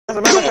As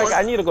a matter of fact,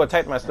 I need to go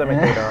tighten my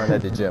stomach later on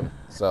at the gym.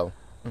 So.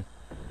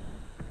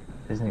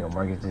 This nigga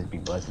Marcus just be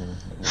busting.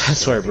 I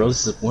swear, bro,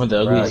 this is one of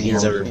the ugliest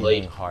games ever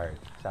played. Hard.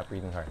 Stop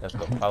breathing hard. Let's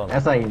go. Follow me.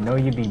 That's how you know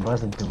you be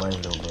busting too much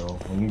though, bro.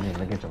 When you just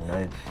look at your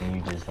nuts and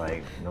you just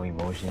like no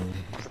emotion,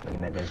 just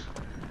looking at this.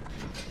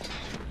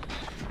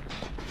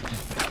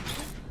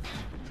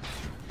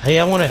 Hey,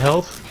 I want to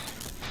help.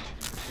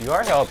 You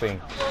are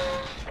helping.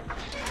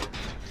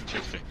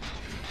 Trickster.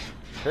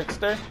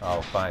 Trickster?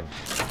 Oh, fine.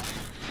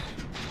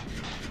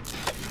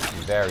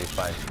 Very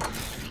fine.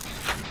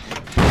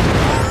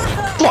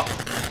 Fuck!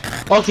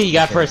 Okay, you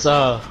got press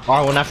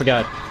R1, I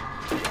forgot.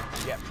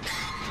 Yep.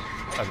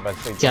 I was about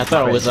to say. Yeah, I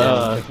thought it was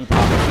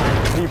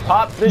He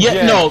popped the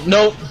gem.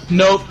 No.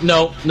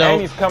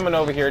 And he's coming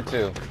over here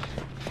too.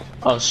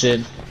 Oh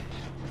shit.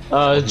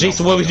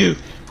 Jason, what we do?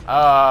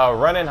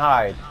 Run and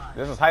hide.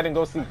 This is hide and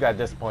go seek at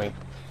this point.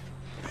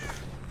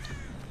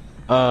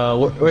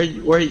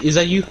 Where is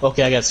that you?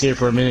 Okay, I got scared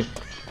for a minute.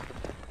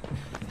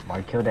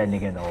 Mark killed that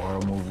nigga in the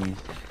horror movies.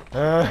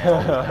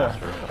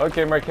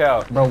 Okay,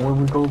 Mikaela. Bro, where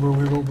we go,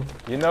 bro?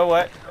 You know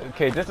what?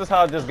 Okay, this is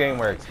how this game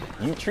works.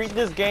 You treat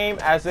this game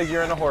as if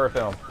you're in a horror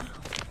film.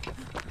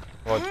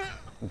 Well,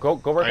 go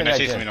work in that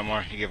gym. Me no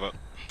more. He gave up.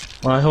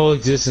 My whole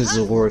existence is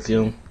a horror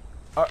film.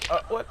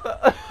 What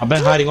the? I've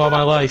been hiding all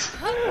my life.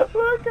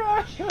 Oh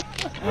gosh.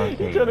 Okay,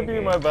 You're trying to be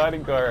my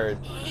bodyguard.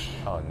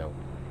 Oh no.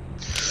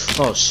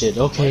 Oh shit.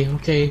 Okay.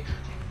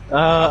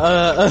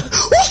 Oh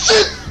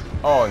shit!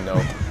 Oh no.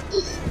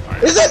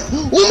 Is that?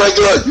 Oh my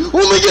god!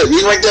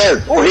 He's right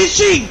there! Or is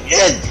she?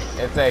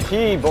 It's a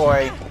he,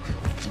 boy.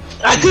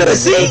 I couldn't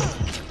see!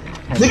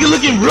 Nigga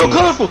looking real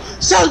colorful!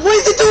 Stop, what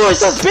is he doing?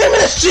 Stop spamming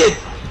that shit!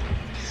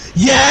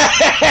 Yeah!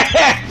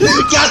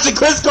 Gotcha,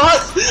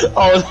 crisscross!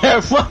 Oh,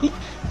 they're funny.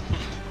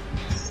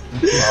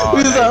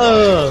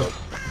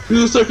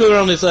 We was circling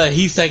around this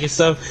heat sack and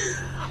stuff.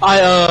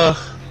 I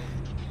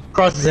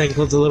crossed his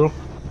ankles a little.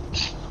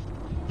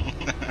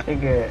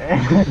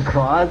 Nigga,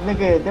 cross,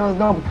 nigga, there was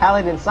no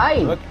pallet in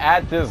sight. Look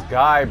at this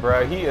guy,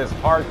 bro. He is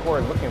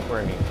hardcore looking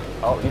for me.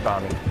 Oh, he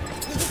found me.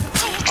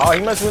 Oh,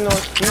 he must be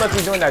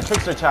doing that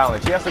Trickster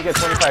challenge. He has to get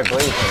 25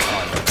 blades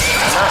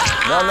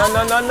on.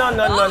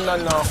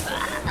 No.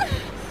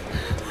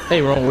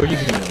 Hey, Ron, where you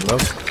going, bro?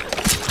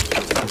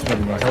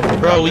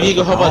 Bro, we need to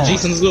go help out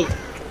Jason. Let's go.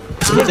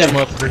 Get that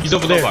motherfucker. He's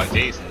over there.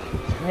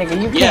 Nigga,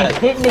 you can't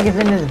hit niggas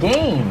in this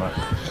game.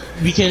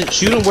 We can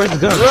shoot him. Where's the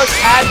gun? Look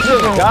at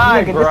this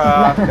guy, nigga,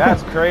 bruh.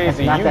 That's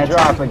crazy. You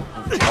dropped.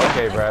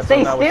 Okay, bruh.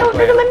 Stay still,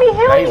 nigga. Let me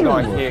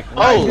heal you.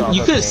 Oh,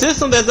 you could assist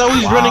him. That's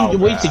always running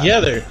away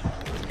together.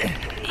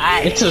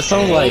 Into the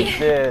sunlight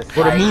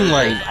or the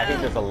moonlight. I think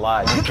there's a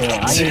lot. I need to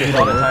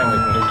all the time with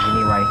me. This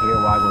genie right here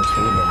while I go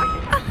shoot that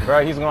nigga.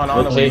 Bro, he's going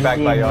on the way back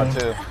by y'all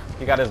too.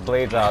 He got his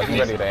blades out. He's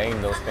ready to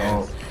aim those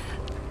things.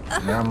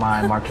 Never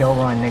mind. Markel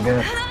run,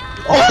 nigga.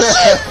 Oh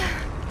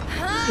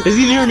shit! Is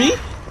he near me?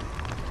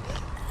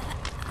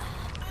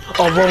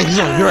 Oh, bro, he's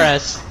on your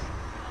ass.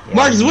 Yeah,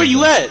 Marcus, where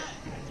you at?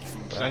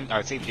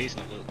 I saved Jason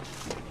a little.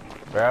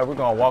 Bro, we're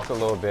gonna walk a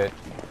little bit.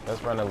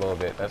 Let's run a little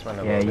bit. Let's go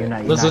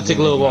take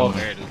a little walk.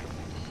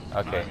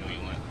 Okay.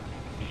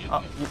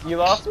 You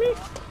lost me? Yeah,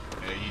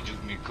 you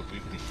juked me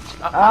completely.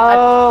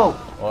 Oh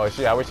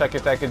shit, I wish I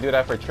could do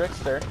that for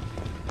Trickster.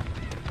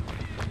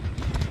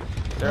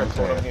 Is there a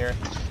totem here?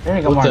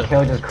 That nigga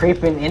Markel just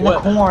creeping in the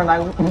corn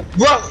like...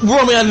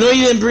 Bro, man, I know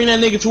you didn't bring that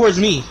nigga towards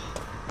me.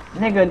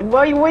 Nigga,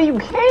 where you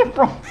came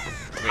from?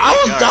 I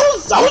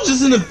was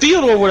just in the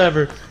field or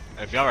whatever.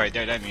 If y'all right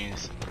there, that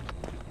means...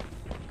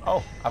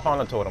 Oh, I found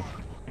a totem.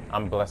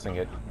 I'm blessing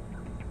it.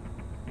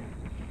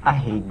 I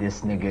hate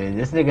this nigga.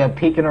 This nigga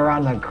peeking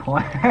around the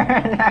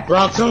corner. Bro,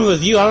 I'm coming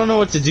with you. I don't know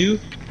what to do.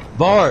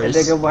 Bars.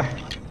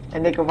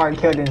 That nigga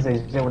Markel didn't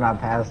say shit when I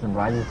passed him,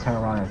 bro. I just turned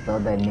around and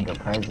felt that nigga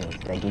presence.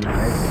 That gave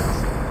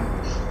presence.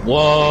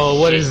 Whoa,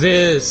 what is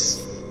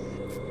this?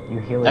 You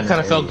healing? That kind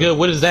of felt good.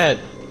 What is that?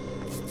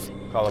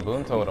 Call a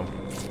boon totem.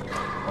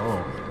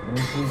 Oh. Let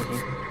me see.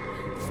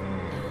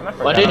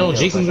 I didn't know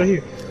Jason's right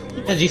here.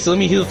 Yeah, Jason, let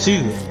me heal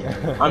too.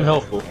 I'm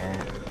helpful.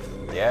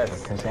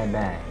 Yes. Touch that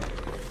bag.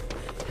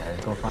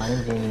 Let's go find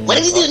a genie. What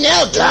do you do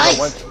now, guys?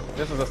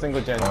 This is a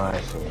single gen.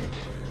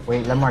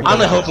 Wait, let Mark. I'm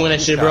not helping with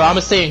that shit, bro. I'm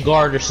gonna stay in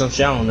guard or some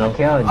shit. I don't know.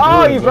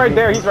 Oh, he's right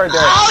there. He's right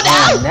there. Oh,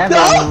 no! Never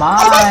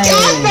mind. Oh my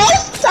god, no!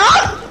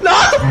 Stop! No!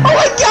 Oh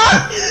my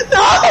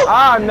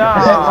god! No!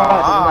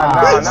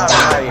 Not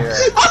here.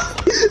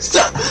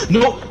 Stop!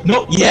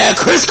 No! Yeah,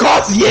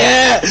 crisscross!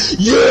 Yeah!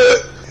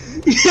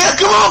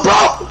 Come on,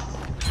 bro!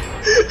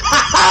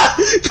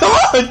 Come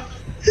on!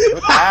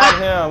 Look at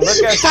him. Look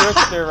at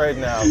Trickster right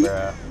now,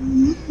 bruh.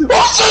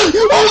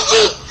 Oh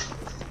shit!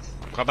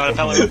 Crawl by the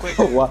pallet real quick.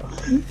 Wow.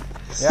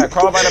 Yeah,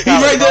 crawl by the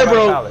pallet. He's right there,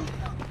 bro.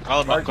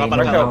 Crawl by the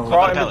pallet.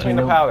 Crawl in between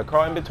the pallet.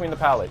 Crawl in between the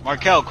pallet.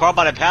 Markel, crawl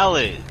by the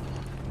pallet.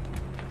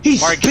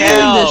 He's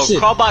Markel,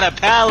 crawl by the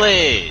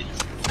pallet.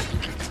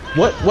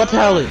 What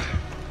pallet?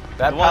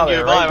 That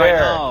pallet right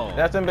there.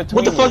 That's in between.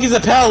 What the fuck is a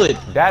pallet?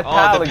 That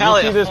pallet.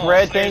 You see this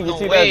red thing? You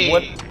see that?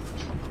 What?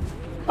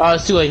 Oh,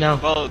 it's too late now.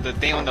 Oh, the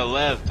thing on the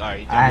left.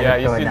 Alright. Yeah,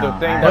 you see the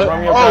thing that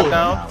Romeo got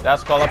down?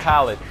 That's called a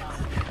pallet.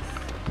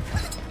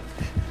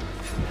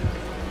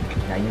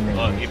 Now you make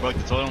Oh, he broke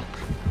the totem?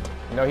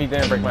 No, he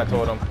didn't break my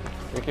totem.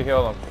 We can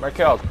heal him.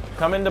 Markel,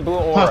 come in the blue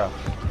aura.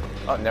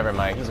 Oh, never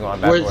mind. He's going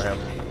back for him.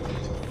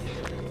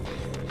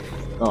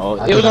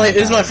 Oh, it was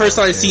my first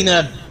time seeing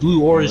that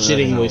blue aura shit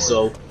anyway,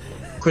 so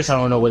of course I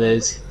don't know what it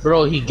is.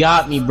 Bro, he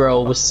got me,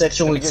 bro, with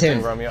sexual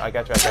intent. Romeo, I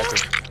got you, I got you.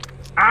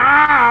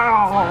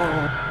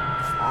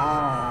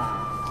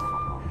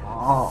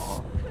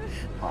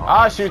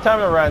 Ah, shoot, time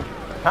to run.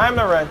 Time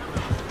to run.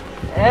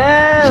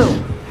 Ew!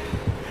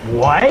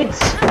 What?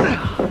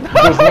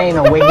 Jason, ain't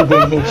no way he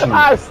didn't hit you.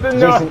 I still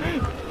know.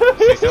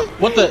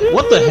 What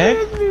the heck?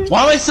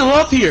 Why am I still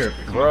up here?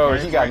 Bro,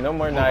 he got no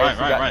more knives.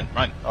 Run.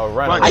 Oh,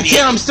 run. I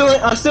can't, I'm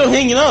still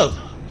hanging up.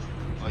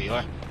 Oh, you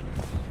are?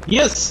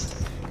 Yes.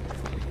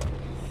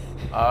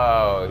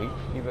 Oh,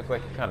 he looked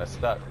like he kind of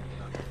stuck.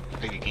 I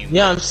think it came.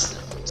 Yeah,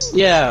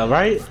 yeah,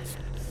 right?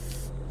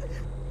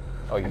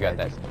 Oh, you got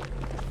that.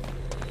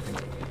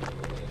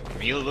 I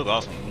mean, you look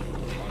awesome.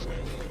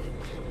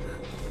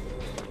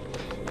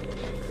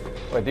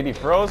 What, did he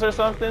froze or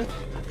something?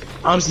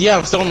 I'm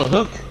still on the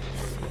hook.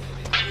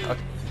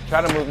 Okay,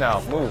 try to move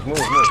now. Move.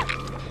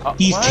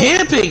 He's what?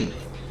 camping.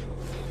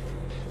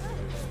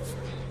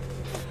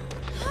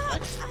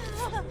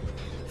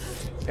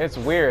 It's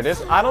weird.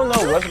 I don't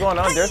know what's going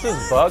on. There's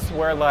this bugs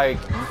where like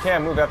you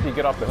can't move after you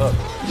get off the hook.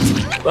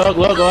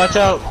 Look, watch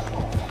out.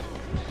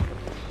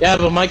 Yeah,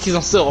 but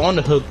Mikey's still on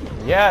the hook.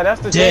 Yeah,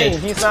 that's the Dead.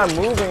 thing. He's not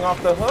moving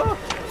off the hook.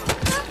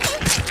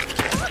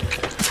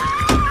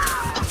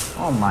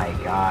 Oh my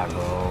god,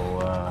 bro.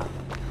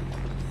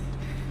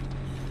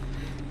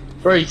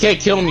 Bro, you can't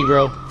kill me,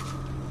 bro.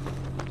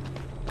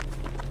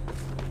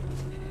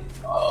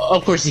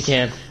 Of course he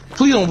can.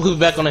 Please don't put me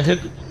back on the hook.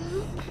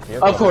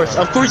 Of course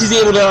he's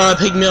able to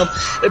pick me up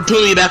and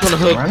put me back on the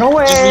hook. Run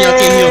away! Just me, I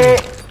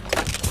can't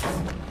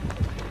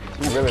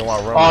heal. You really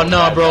want Romeo? Oh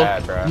no, bro.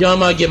 Bad, bro. Y'all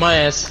might get my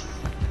ass.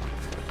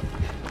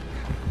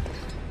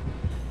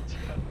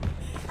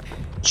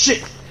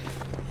 Shit.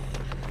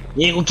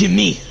 You ain't gonna get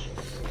me.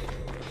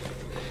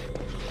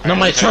 Not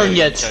my turn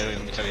yet.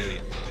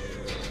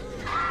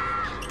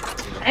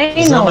 Ain't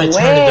It's not no my turn to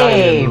die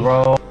way, yet,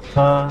 bro.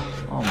 Oh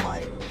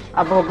my.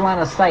 I broke line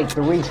of sight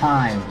 3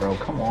 times, bro.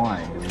 Come on,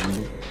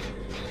 dude.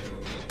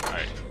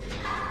 Alright.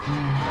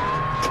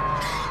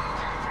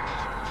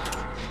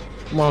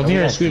 Come on, I'm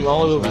here and scream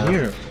all over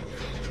here.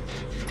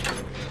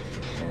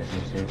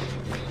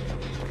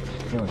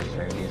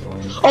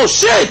 Oh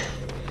shit!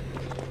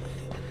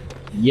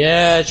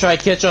 Yeah, try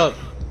to catch up.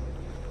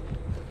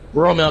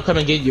 Romeo, I'll come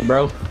and get you,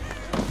 bro.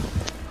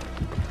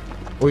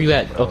 Where you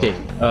at? Okay,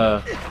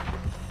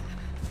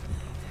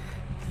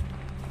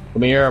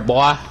 come here,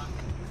 boy.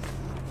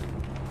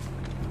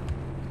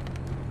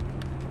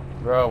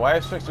 Bro, why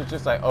is Trickster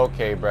just like,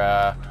 okay,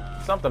 bruh.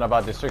 Something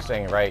about this Trickster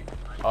ain't right.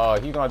 Oh,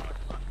 is he gonna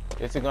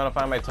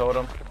find my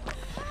totem?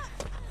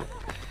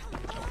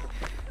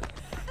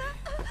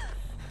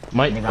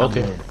 Mike,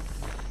 okay.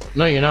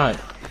 No, you're not.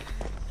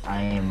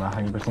 I am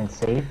 100%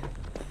 safe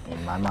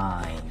in my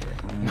mind.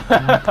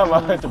 I'm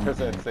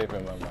 100% safe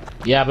in my mind.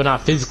 Yeah, but not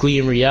physically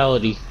in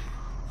reality.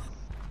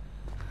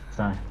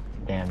 Son,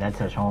 damn, that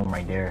touched home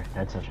right there.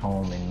 That touched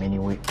home in many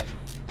ways.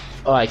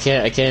 Oh, I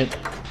can't.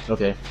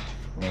 Okay.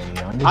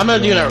 Man, I'm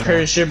not doing that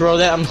repair shit, bro.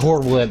 I'm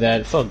horrible at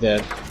that. Fuck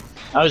that.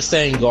 I was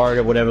staying guard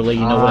or whatever, let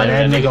you know what.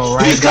 That nigga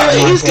right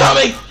He's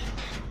coming!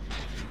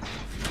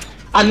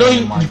 I know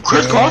you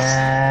crisscross?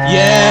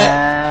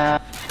 Yeah!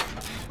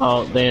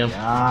 Oh, damn.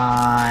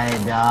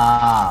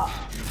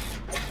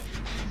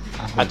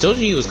 I told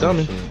you he was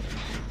coming.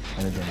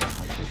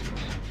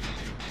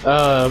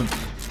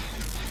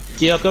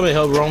 Yeah, come and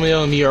help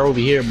Romeo and me are over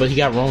here, but he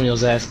got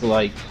Romeo's ass for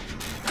like...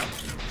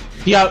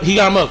 He got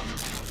him up.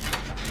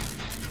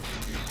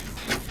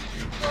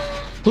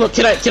 Look,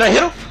 can I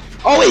hit him?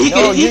 Oh wait, he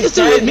can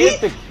still hit me?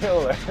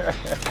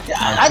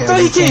 I thought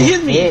he can't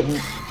hit me.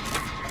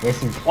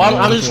 Yes, Well,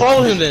 I'm just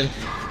following him then.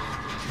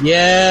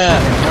 Yeah,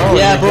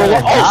 yeah, bro.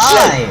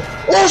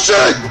 Oh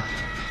shit!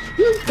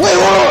 Wait,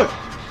 hold on.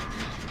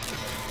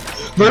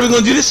 But are we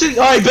gonna do this shit?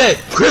 Alright, bet.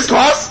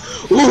 Crisscross.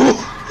 Ooh.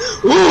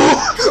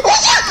 Oh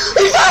shit!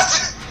 He's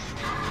fast.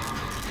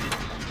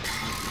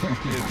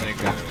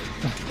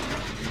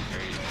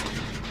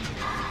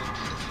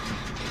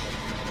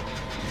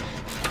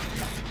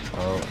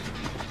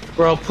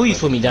 Bro, please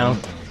put me down.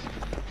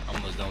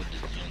 Almost done with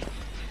this gym.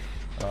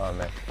 Oh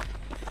man.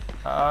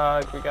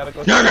 We gotta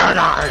go. No,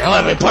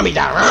 let me put me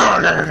down.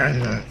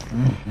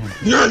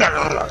 No,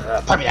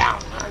 put me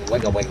down.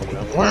 Wiggle. Look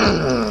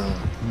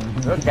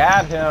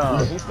at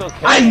him. He's still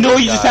killing I know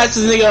you this just guy. patched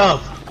this nigga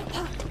up.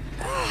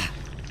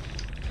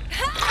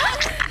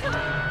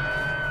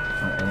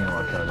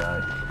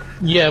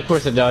 Yeah, of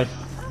course I died.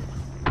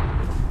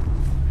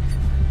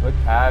 Look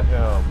at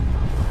him.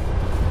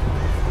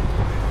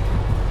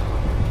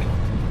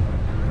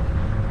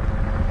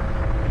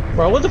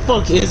 Bro, what the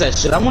fuck is that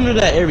shit? I wonder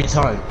that every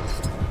time.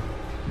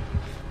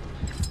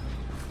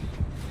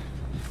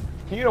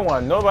 You don't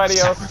want nobody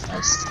else.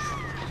 Sacrifice.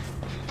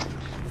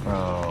 Bro.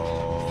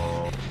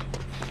 Oh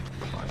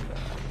my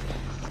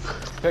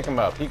god. Pick him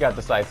up. He got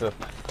decisive.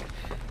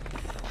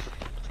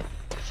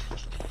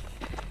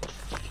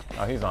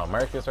 Oh, he's on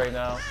Marcus right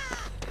now.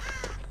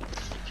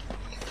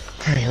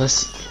 Alright, let's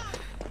see.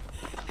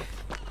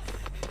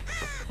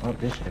 Oh,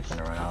 this shit's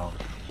gonna run out.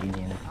 GG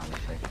in the comment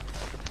section.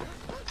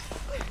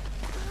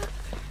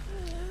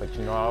 But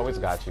you know I always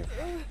got you.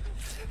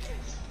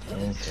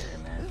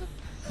 Insert, man.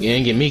 You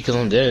didn't get me because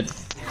I'm dead.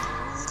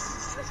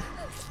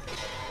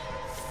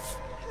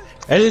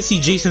 I didn't see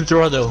Jason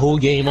throw out the whole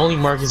game, only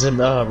Marcus and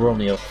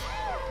Romeo.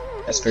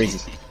 That's crazy.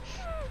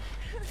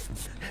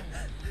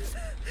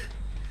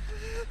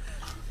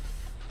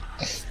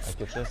 I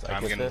get this. I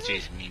I'm get gonna this.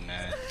 chase me,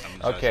 man.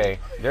 Okay,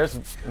 there's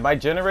my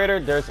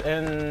generator. There's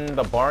in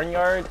the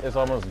barnyard. Is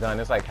almost done.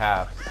 It's like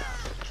half.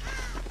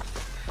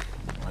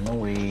 On the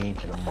way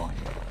to the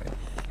barnyard.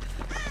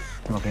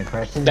 Okay,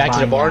 Preston. Back to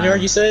the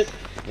barnyard, you said?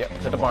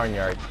 Yep, to the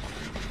barnyard.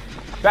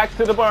 Back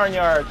to the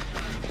barnyard.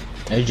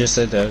 I just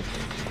said that.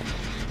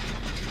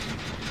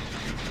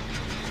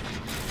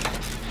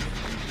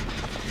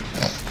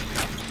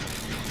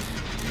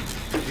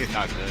 He's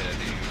not good at it,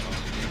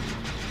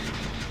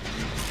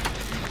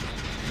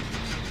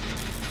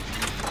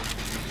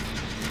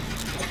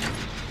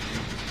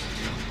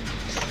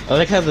 I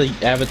like how the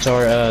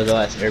Avatar, the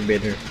last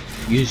Airbender,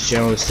 use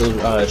generally still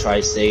try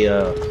to stay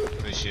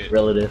Good shit.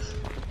 relative.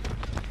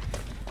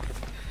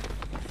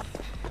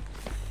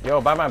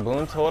 Yo, by my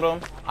balloon totem,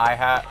 I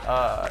had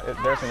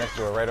there's an next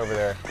door right over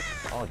there.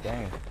 Oh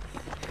dang.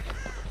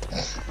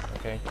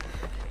 Okay.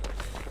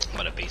 I'm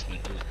at a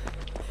basement, dude.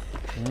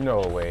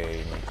 No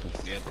way, Mikey.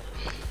 Yep.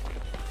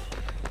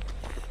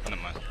 Oh,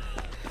 never mind.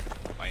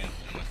 I am.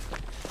 Never mind.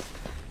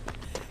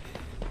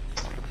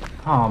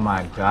 Oh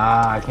my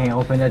god, I can't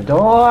open the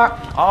door!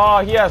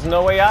 Oh, he has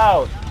no way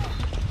out.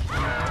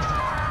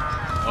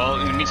 Well,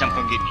 in the meantime,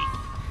 come get me.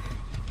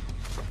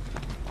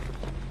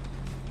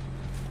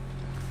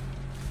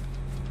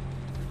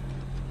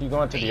 He's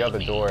going to the other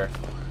door.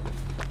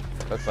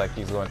 Looks like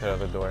he's going to the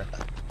other door.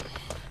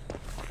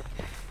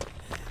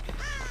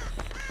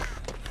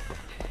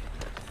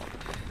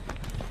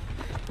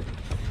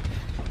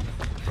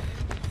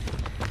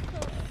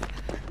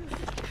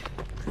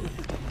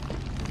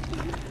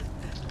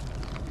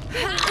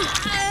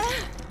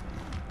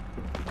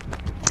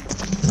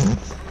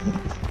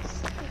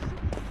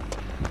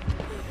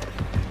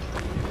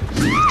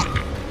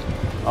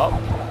 Oh.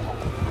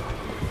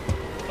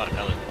 About a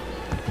pellet.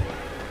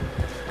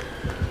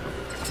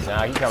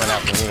 Nah, he coming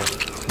after me.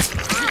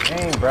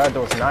 Dang, bro,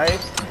 those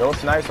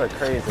knives are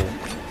crazy.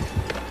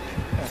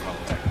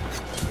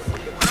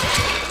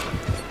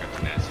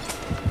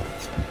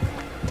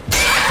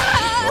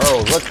 Whoa,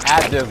 look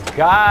at this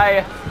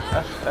guy.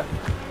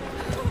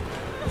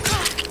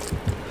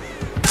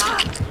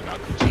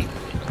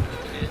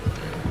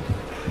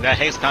 That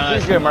hate's kind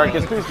of. Please get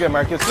Marcus, please get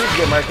Marcus, please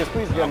get Marcus,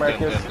 please get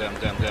Marcus.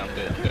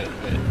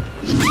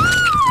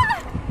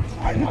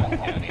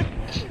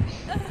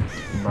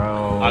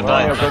 Bro. I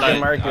thought, go get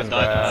Marcus,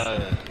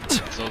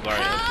 so sorry.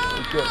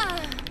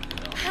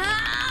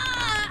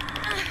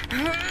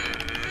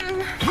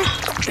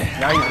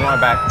 Now he's going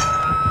back.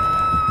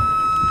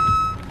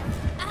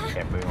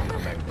 Okay, but we won't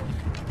come back, bro.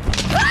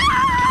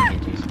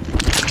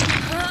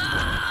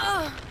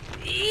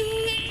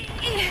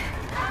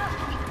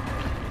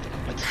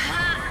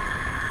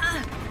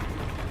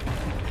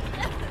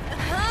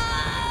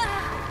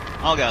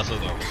 I'll get a soul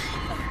guard.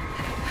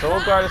 Soul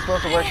Guard is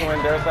supposed to work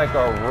when there's like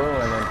a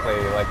ruin in play,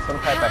 like some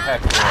type of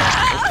hex.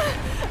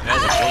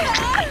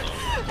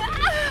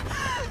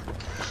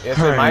 It's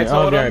in my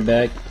I'll be right totem.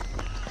 back.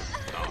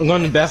 I'm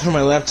going to the bathroom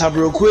my laptop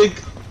real quick.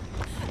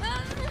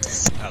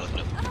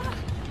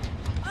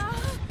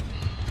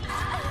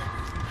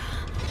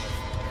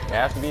 It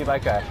has to be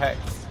like a hex.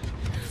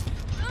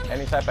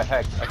 Any type of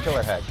hex, a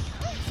killer hex.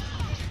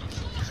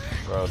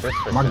 Bro, this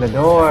for Mark the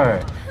sure.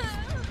 door!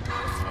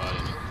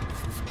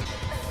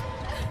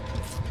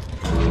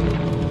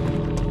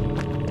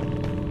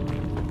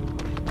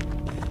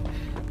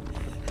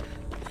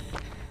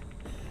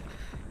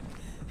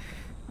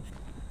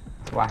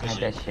 Why I had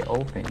that shit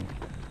open?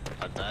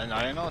 I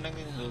didn't know, nigga.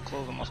 It was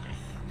closed on my screen.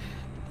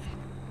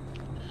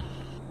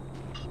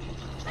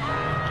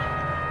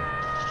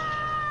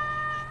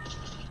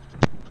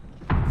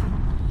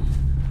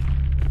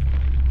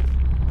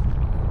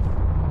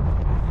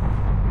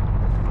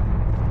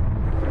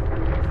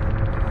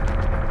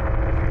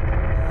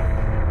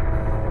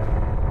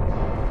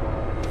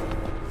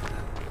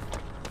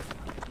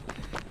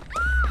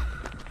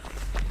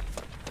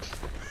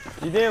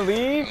 You didn't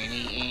leave?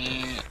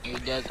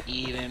 It doesn't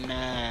even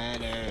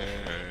matter.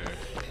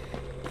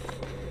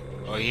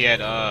 Oh, he had,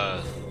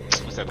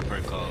 what's that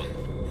perk called?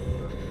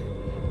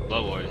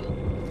 Blood Warrior.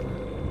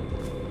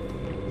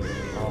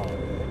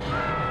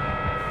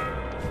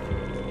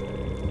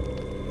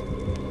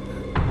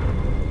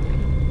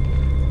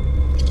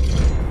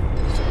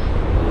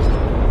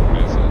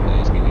 That's so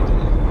nice, give me to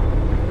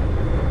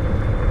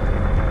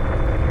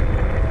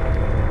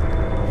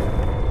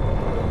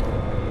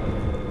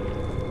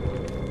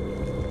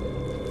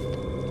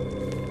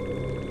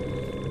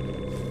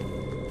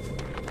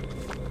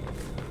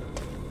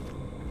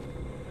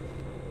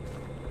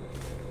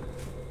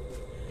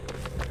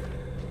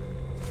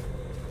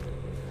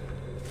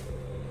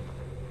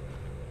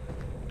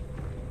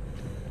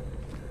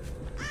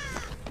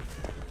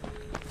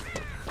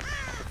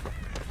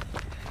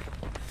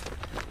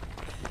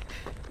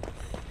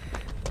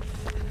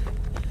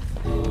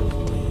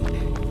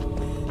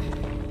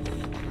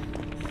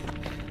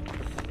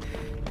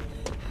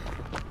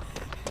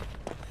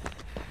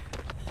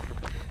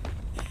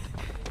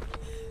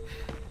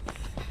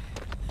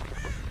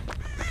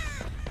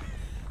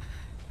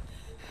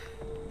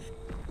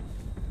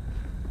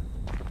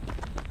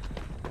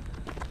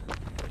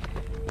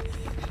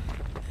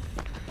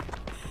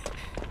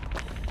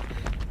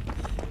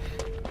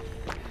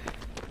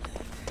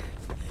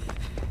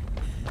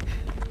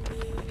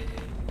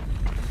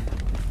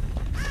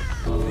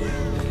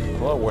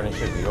Blood Warden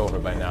should be over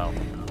by now.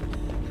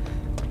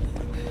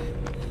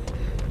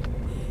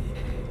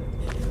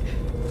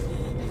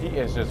 He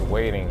is just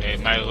waiting. Hey,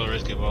 might as well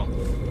risk it, bro.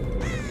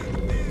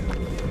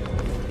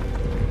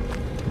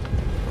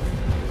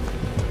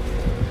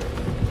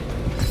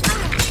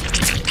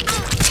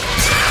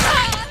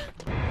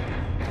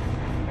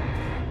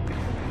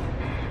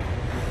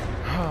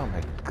 Oh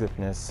my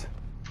goodness.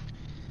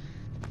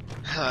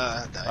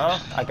 Damn.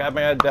 Oh, I got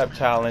my Adept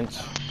challenge.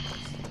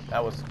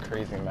 That was a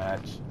crazy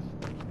match.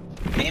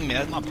 Damn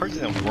it, my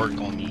person didn't work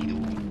on me,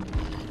 dude.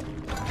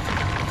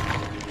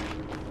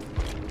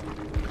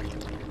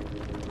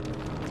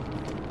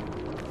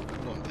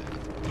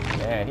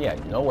 Man, he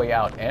had no way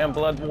out and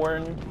Blood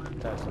Warden.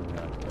 That's not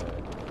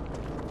good.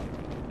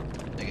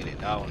 Nigga, they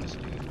die on this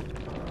dude.